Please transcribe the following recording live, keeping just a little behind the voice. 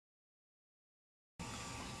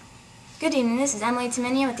Good evening, this is Emily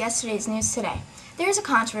Tumminia with yesterday's news today. There is a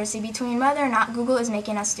controversy between whether or not Google is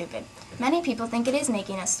making us stupid. Many people think it is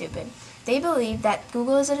making us stupid. They believe that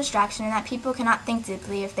Google is a distraction and that people cannot think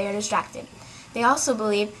deeply if they are distracted. They also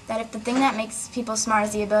believe that if the thing that makes people smart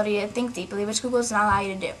is the ability to think deeply, which Google does not allow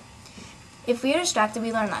you to do. If we are distracted,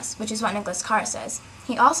 we learn less, which is what Nicholas Carr says.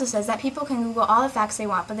 He also says that people can Google all the facts they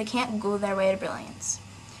want, but they can't Google their way to brilliance.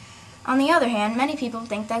 On the other hand, many people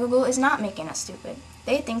think that Google is not making us stupid.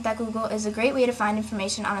 They think that Google is a great way to find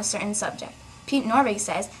information on a certain subject. Pete Norbig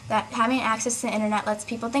says that having access to the internet lets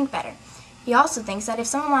people think better. He also thinks that if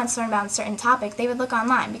someone wants to learn about a certain topic, they would look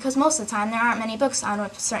online, because most of the time there aren't many books on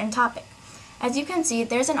a certain topic. As you can see,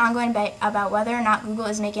 there's an ongoing debate about whether or not Google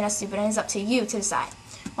is making us stupid, and it's up to you to decide.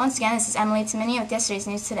 Once again, this is Emily Tumminia with yesterday's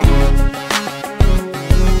news today.